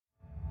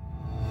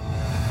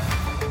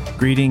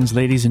Greetings,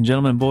 ladies and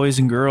gentlemen, boys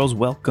and girls.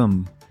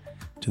 Welcome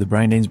to the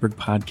Brian Dainsberg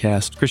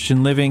podcast,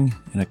 Christian Living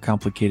in a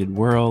Complicated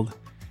World.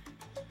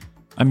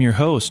 I'm your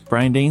host,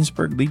 Brian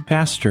Dainsberg, lead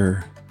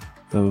pastor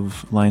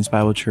of Lions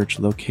Bible Church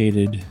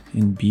located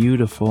in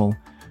beautiful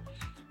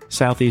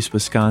southeast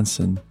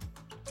Wisconsin.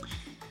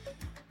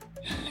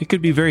 It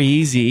could be very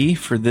easy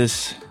for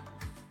this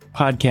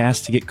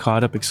podcast to get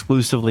caught up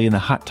exclusively in the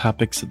hot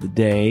topics of the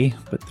day,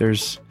 but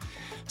there's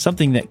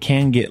something that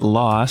can get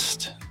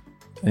lost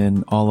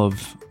in all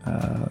of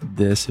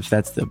this, if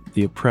that's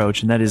the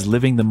approach, and that is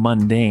living the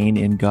mundane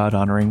in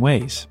God-honoring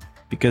ways.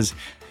 Because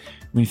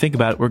when you think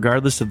about it,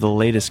 regardless of the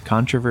latest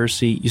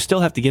controversy, you still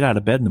have to get out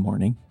of bed in the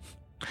morning.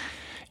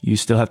 You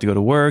still have to go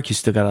to work. You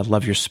still got to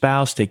love your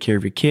spouse, take care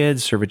of your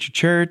kids, serve at your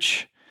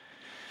church.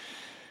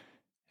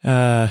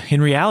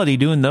 In reality,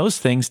 doing those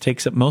things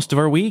takes up most of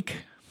our week.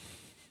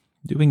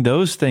 Doing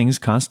those things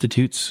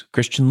constitutes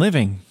Christian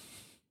living.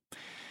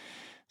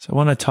 So I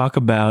want to talk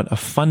about a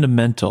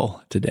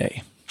fundamental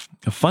today.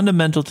 A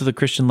fundamental to the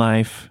Christian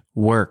life,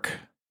 work.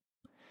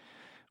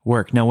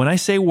 Work. Now, when I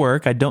say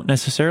work, I don't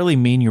necessarily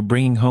mean you're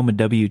bringing home a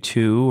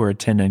W-2 or a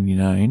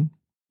 1099.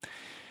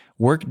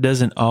 Work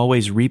doesn't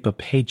always reap a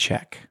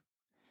paycheck.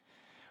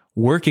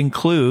 Work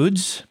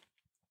includes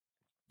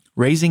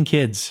raising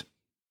kids,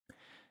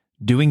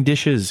 doing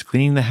dishes,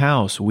 cleaning the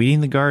house,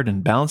 weeding the garden,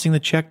 balancing the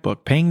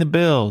checkbook, paying the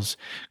bills,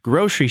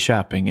 grocery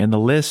shopping, and the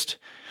list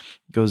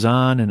goes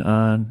on and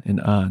on and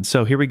on.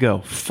 So here we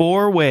go.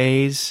 4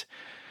 ways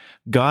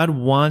God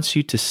wants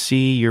you to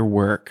see your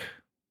work.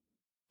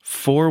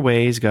 4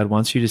 ways God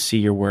wants you to see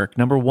your work.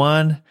 Number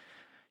 1,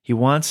 He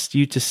wants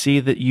you to see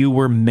that you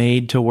were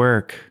made to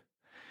work.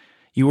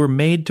 You were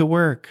made to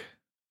work.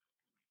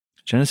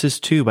 Genesis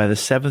 2, by the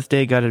 7th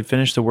day, God had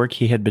finished the work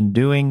He had been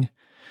doing.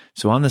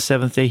 So on the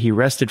 7th day, He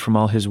rested from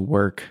all His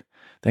work.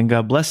 Then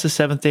God blessed the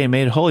 7th day and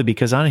made it holy,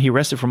 because on it He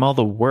rested from all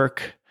the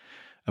work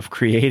of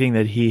creating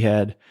that He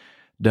had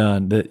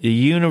done. The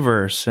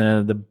universe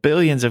and the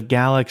billions of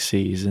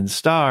galaxies and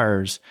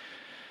stars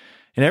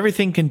and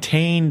everything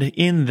contained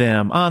in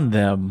them, on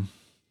them,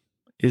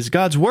 is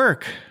God's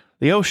work.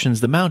 The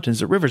oceans, the mountains,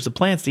 the rivers, the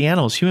plants, the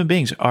animals, human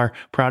beings are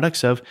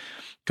products of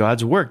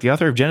God's work. The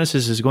author of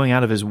Genesis is going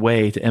out of his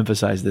way to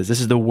emphasize this. This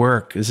is the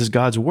work. This is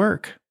God's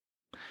work.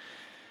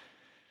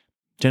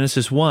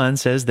 Genesis 1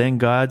 says, Then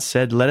God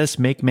said, Let us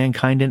make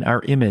mankind in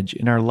our image,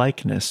 in our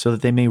likeness, so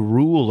that they may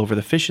rule over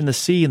the fish in the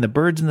sea and the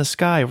birds in the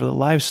sky, over the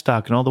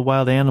livestock and all the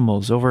wild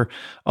animals, over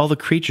all the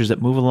creatures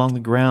that move along the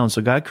ground.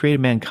 So God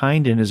created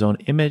mankind in His own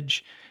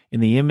image.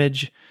 In the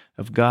image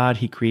of God,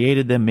 He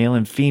created them, male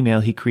and female,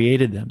 He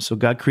created them. So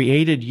God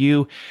created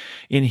you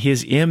in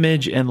His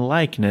image and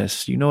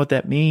likeness. You know what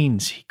that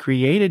means. He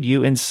created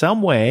you in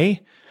some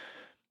way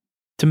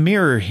to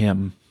mirror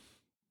Him,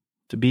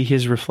 to be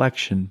His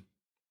reflection.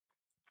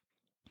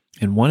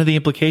 And one of the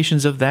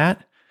implications of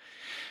that,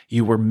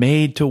 you were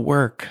made to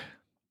work.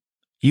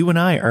 You and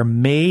I are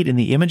made in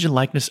the image and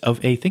likeness of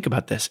think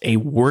about this, a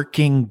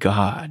working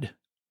God.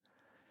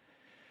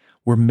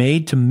 We're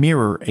made to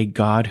mirror a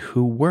God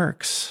who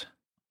works.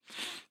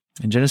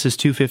 In Genesis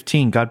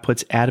 2:15, God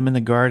puts Adam in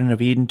the Garden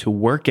of Eden to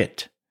work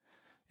it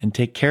and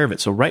take care of it.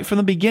 So right from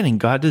the beginning,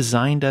 God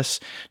designed us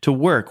to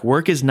work.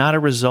 Work is not a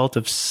result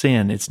of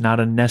sin. It's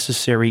not a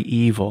necessary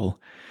evil.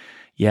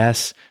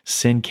 Yes,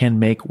 sin can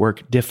make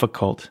work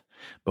difficult,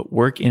 but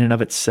work in and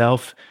of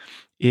itself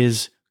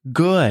is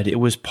good. It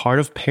was part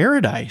of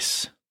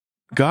paradise.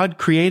 God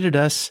created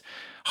us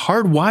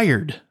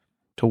hardwired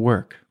to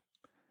work.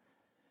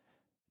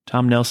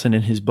 Tom Nelson,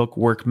 in his book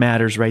Work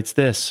Matters, writes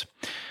this: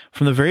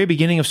 From the very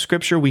beginning of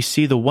Scripture, we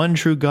see the one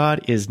true God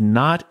is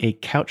not a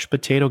couch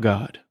potato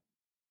God,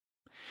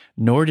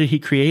 nor did He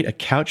create a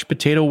couch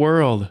potato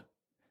world.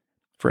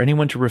 For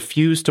anyone to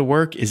refuse to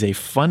work is a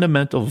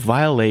fundamental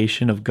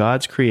violation of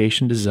God's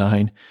creation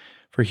design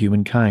for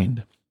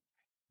humankind.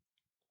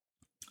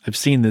 I've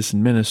seen this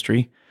in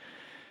ministry.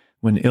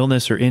 When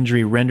illness or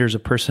injury renders a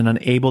person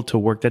unable to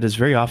work, that is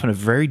very often a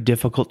very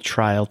difficult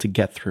trial to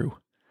get through.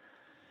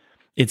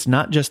 It's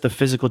not just the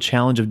physical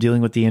challenge of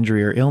dealing with the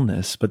injury or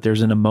illness, but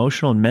there's an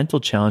emotional and mental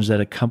challenge that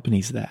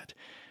accompanies that.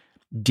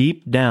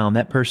 Deep down,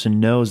 that person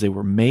knows they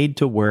were made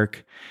to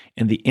work,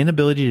 and the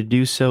inability to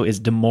do so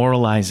is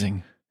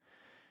demoralizing.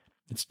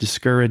 It's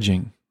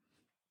discouraging.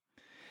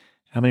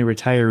 How many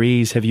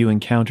retirees have you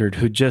encountered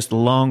who just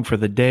long for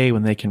the day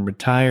when they can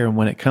retire, and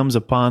when it comes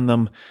upon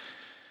them,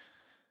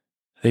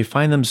 they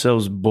find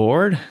themselves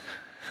bored,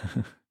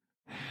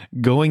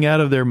 going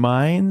out of their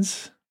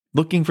minds,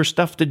 looking for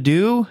stuff to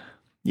do?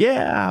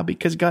 Yeah,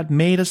 because God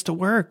made us to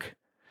work.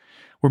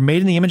 We're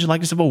made in the image and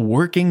likeness of a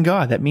working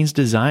God. That means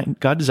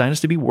God designed us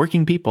to be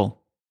working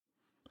people.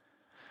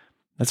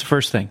 That's the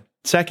first thing.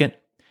 Second,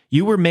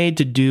 you were made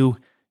to do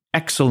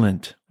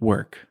excellent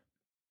work.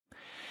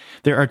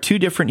 There are 2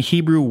 different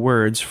Hebrew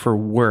words for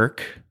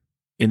work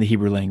in the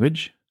Hebrew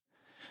language.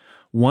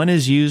 One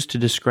is used to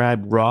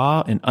describe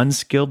raw and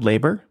unskilled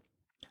labor.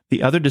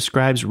 The other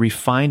describes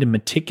refined and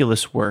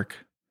meticulous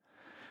work.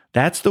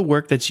 That's the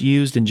work that's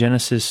used in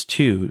Genesis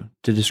 2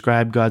 to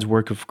describe God's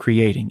work of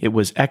creating. It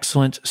was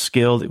excellent,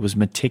 skilled, it was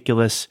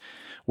meticulous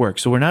work.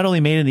 So we're not only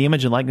made in the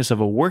image and likeness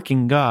of a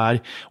working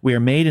God, we are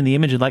made in the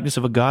image and likeness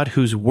of a God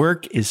whose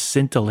work is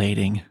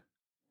scintillating.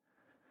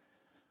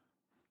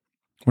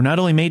 We're not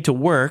only made to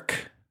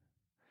work,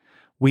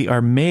 we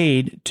are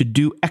made to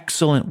do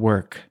excellent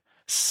work,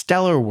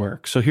 stellar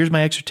work. So here's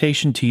my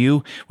exhortation to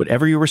you,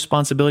 whatever your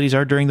responsibilities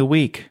are during the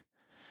week.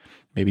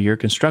 Maybe you're a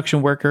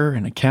construction worker,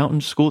 an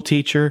accountant, school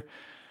teacher.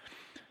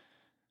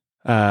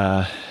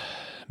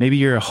 Maybe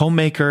you're a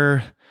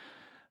homemaker.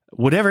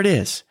 Whatever it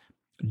is,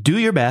 do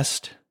your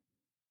best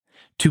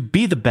to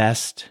be the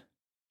best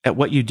at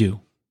what you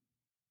do.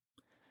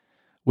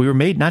 We were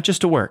made not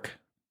just to work,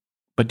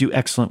 but do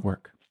excellent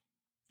work.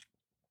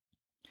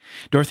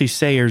 Dorothy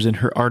Sayers, in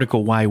her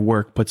article, Why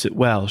Work, puts it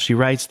well. She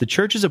writes, the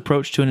church's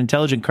approach to an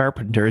intelligent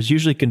carpenter is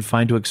usually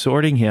confined to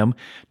exhorting him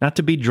not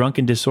to be drunk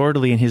and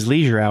disorderly in his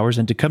leisure hours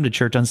and to come to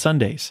church on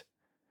Sundays.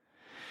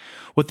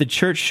 What the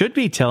church should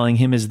be telling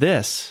him is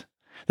this,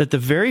 that the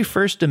very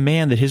first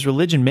demand that his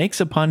religion makes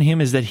upon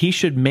him is that he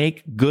should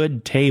make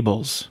good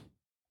tables.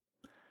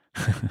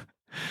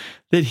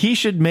 That he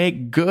should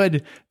make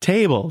good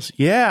tables.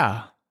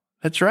 Yeah.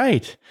 That's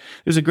right.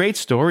 There's a great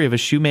story of a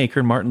shoemaker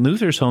in Martin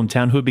Luther's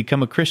hometown who had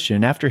become a Christian.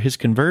 And after his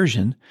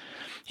conversion,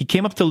 he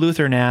came up to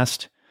Luther and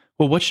asked,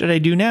 well, what should I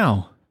do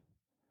now?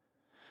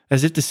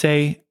 As if to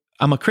say,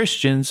 I'm a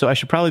Christian, so I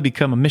should probably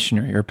become a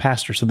missionary or a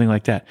pastor, something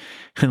like that.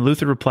 And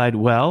Luther replied,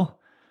 well,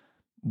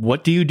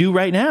 what do you do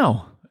right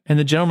now? And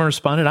the gentleman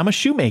responded, I'm a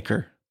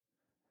shoemaker.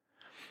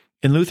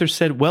 And Luther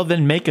said, well,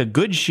 then make a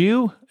good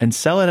shoe and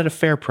sell it at a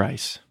fair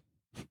price.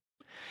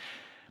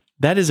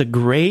 That is a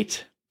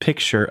great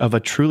picture of a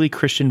truly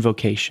Christian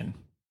vocation.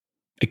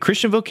 A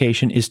Christian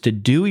vocation is to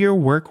do your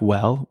work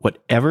well,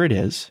 whatever it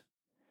is,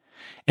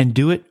 and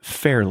do it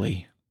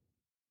fairly.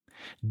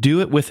 Do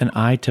it with an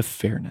eye to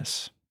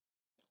fairness.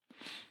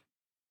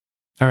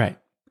 All right.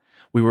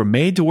 We were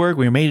made to work.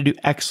 We were made to do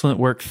excellent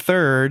work.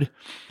 Third,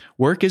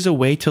 work is a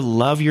way to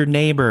love your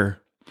neighbor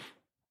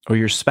or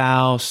your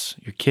spouse,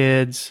 your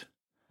kids.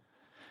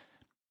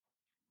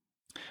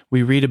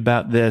 We read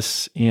about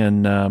this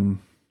in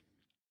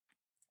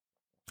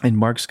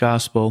Mark's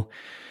gospel.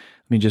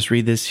 Let me just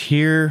read this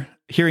here.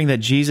 Hearing that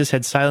Jesus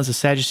had silenced the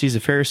Sadducees, the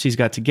Pharisees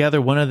got together.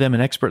 One of them,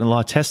 an expert in the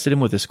law, tested him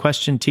with this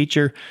question,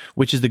 Teacher,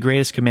 which is the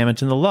greatest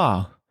commandment in the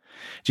law?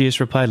 Jesus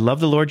replied, love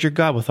the Lord your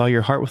God with all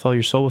your heart, with all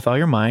your soul, with all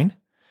your mind.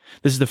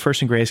 This is the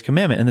first and greatest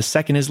commandment. And the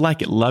second is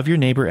like it. Love your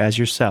neighbor as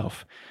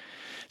yourself.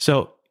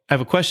 So I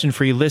have a question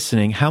for you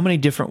listening. How many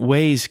different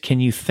ways can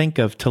you think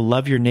of to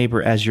love your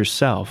neighbor as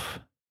yourself?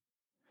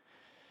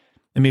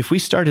 I mean, if we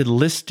started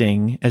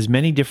listing as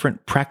many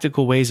different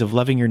practical ways of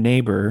loving your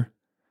neighbor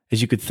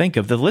as you could think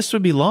of, the list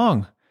would be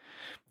long.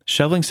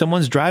 Shoveling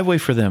someone's driveway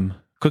for them,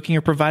 cooking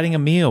or providing a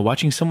meal,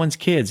 watching someone's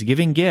kids,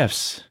 giving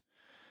gifts.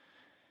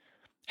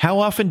 How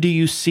often do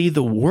you see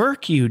the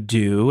work you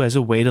do as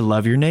a way to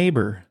love your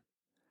neighbor?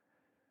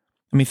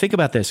 I mean, think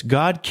about this.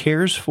 God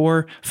cares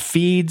for,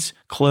 feeds,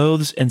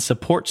 clothes, and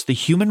supports the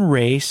human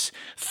race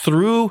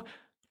through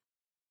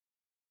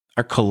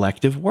our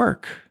collective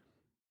work.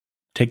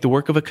 Take the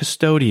work of a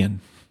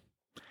custodian.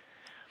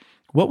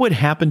 What would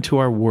happen to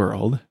our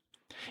world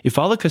if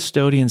all the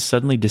custodians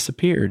suddenly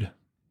disappeared?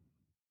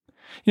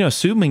 You know,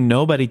 assuming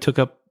nobody took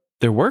up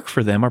their work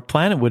for them, our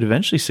planet would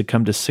eventually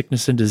succumb to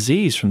sickness and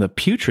disease from the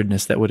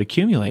putridness that would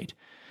accumulate.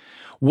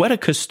 What a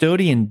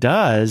custodian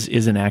does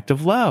is an act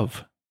of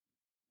love.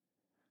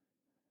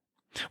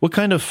 What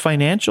kind of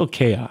financial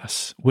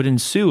chaos would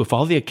ensue if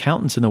all the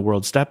accountants in the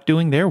world stopped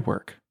doing their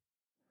work?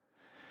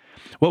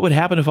 What would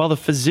happen if all the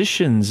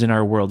physicians in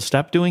our world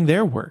stopped doing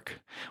their work?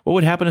 What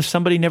would happen if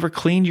somebody never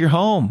cleaned your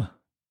home?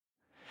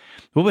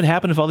 What would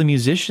happen if all the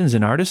musicians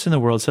and artists in the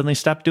world suddenly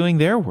stopped doing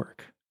their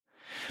work?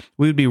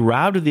 We would be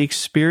robbed of the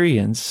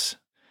experience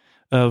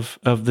of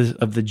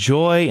the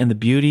joy and the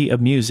beauty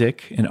of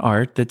music and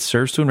art that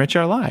serves to enrich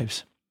our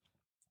lives.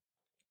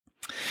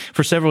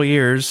 For several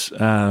years,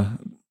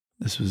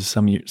 this was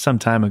some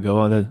time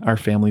ago, our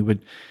family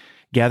would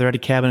gather at a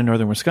cabin in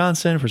northern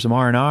Wisconsin for some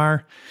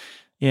R&R.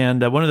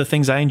 And one of the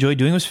things I enjoyed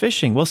doing was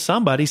fishing. Well,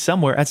 somebody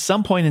somewhere at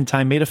some point in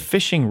time made a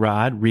fishing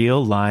rod,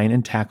 reel, line,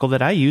 and tackle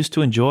that I used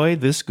to enjoy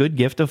this good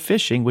gift of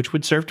fishing, which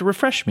would serve to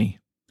refresh me.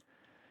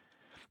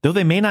 Though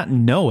they may not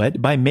know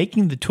it, by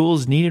making the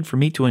tools needed for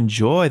me to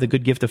enjoy the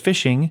good gift of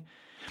fishing,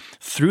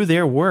 through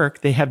their work,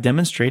 they have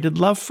demonstrated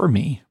love for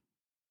me.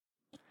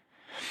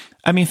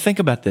 I mean, think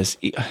about this.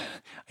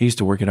 I used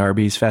to work at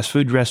Arby's, fast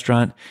food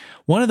restaurant.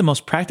 One of the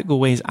most practical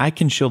ways I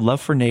can show love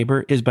for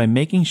neighbor is by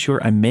making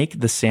sure I make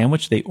the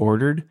sandwich they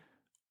ordered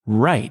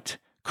right,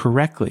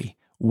 correctly,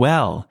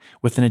 well,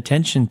 with an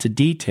attention to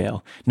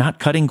detail, not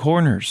cutting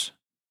corners.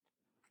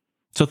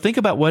 So think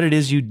about what it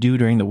is you do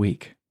during the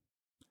week.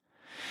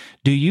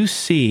 Do you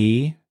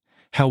see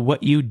how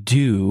what you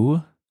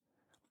do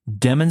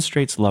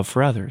demonstrates love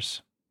for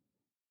others?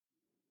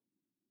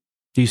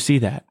 Do you see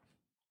that?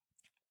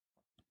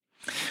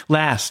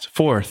 Last,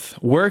 fourth,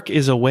 work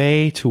is a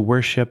way to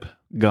worship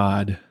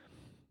God.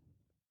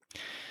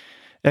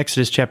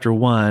 Exodus chapter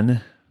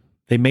 1,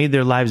 they made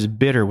their lives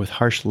bitter with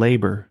harsh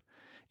labor,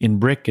 in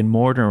brick and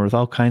mortar and with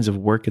all kinds of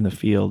work in the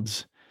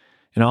fields.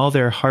 In all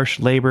their harsh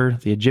labor,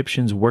 the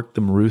Egyptians worked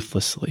them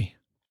ruthlessly.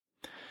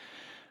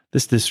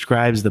 This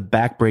describes the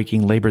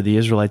backbreaking labor the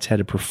Israelites had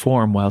to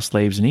perform while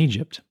slaves in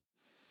Egypt.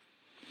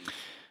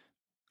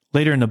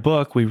 Later in the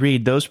book, we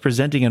read, those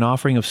presenting an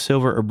offering of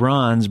silver or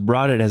bronze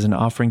brought it as an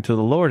offering to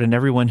the Lord, and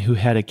everyone who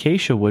had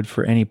acacia wood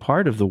for any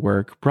part of the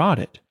work brought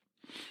it.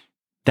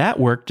 That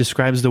work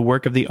describes the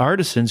work of the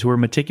artisans who were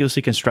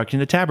meticulously constructing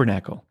the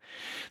tabernacle.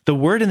 The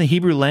word in the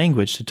Hebrew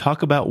language to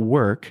talk about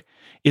work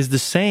is the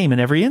same in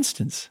every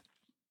instance.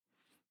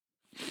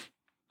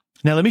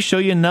 Now, let me show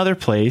you another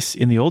place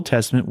in the Old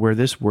Testament where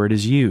this word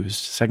is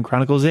used. 2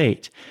 Chronicles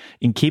 8.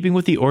 In keeping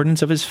with the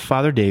ordinance of his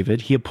father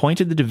David, he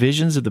appointed the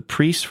divisions of the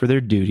priests for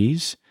their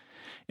duties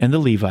and the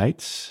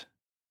Levites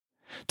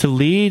to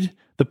lead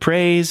the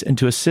praise and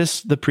to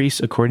assist the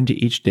priests according to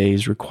each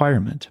day's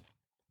requirement.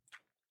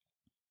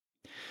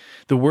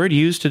 The word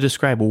used to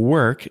describe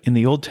work in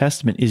the Old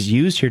Testament is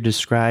used here to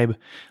describe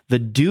the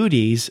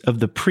duties of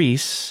the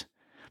priests,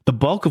 the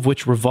bulk of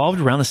which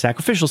revolved around the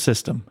sacrificial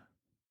system.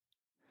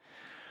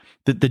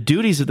 The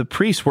duties of the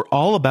priests were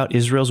all about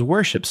Israel's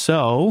worship.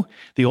 So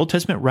the Old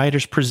Testament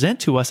writers present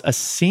to us a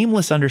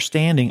seamless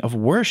understanding of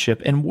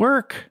worship and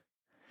work.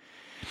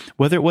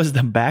 Whether it was the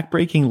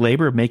backbreaking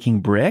labor of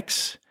making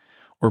bricks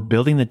or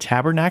building the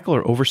tabernacle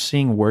or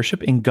overseeing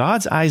worship, in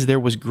God's eyes, there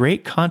was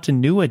great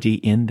continuity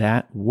in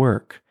that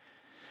work.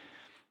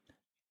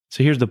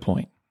 So here's the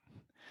point.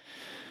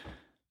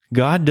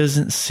 God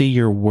doesn't see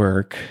your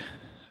work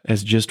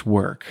as just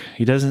work.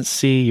 He doesn't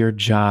see your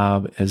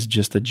job as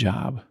just a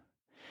job.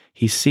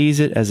 He sees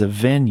it as a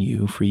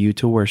venue for you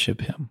to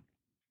worship him.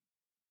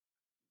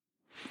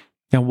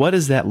 Now, what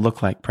does that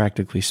look like,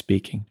 practically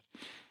speaking?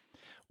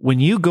 When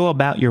you go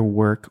about your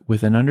work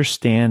with an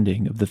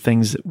understanding of the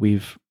things that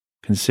we've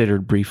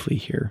considered briefly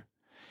here,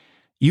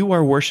 you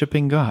are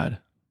worshiping God.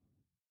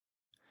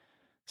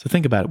 So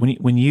think about it.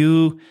 When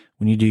you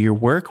do your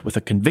work with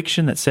a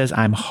conviction that says,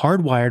 I'm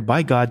hardwired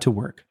by God to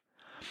work.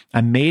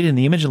 I'm made in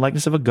the image and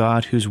likeness of a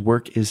God whose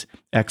work is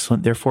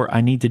excellent. Therefore,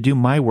 I need to do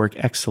my work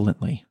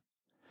excellently.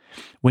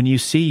 When you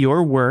see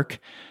your work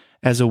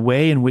as a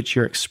way in which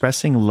you're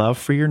expressing love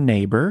for your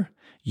neighbor,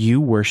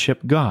 you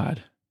worship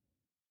God.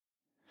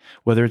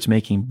 Whether it's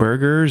making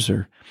burgers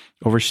or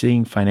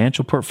overseeing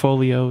financial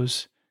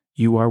portfolios,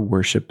 you are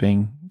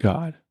worshiping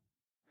God.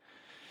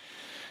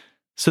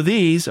 So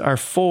these are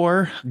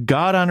 4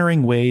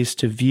 God-honoring ways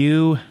to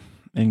view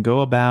and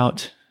go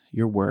about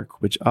your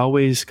work, which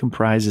always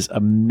comprises a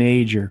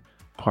major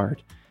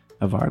part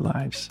of our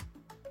lives.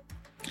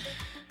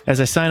 As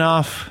I sign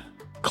off,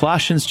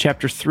 Colossians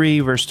chapter 3,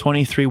 verse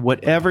 23,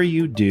 whatever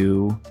you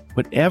do,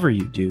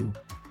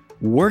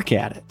 work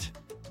at it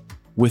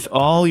with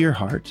all your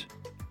heart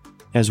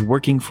as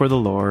working for the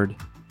Lord,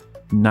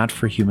 not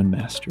for human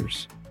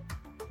masters.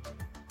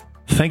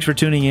 Thanks for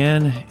tuning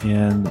in,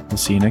 and we'll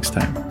see you next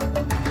time.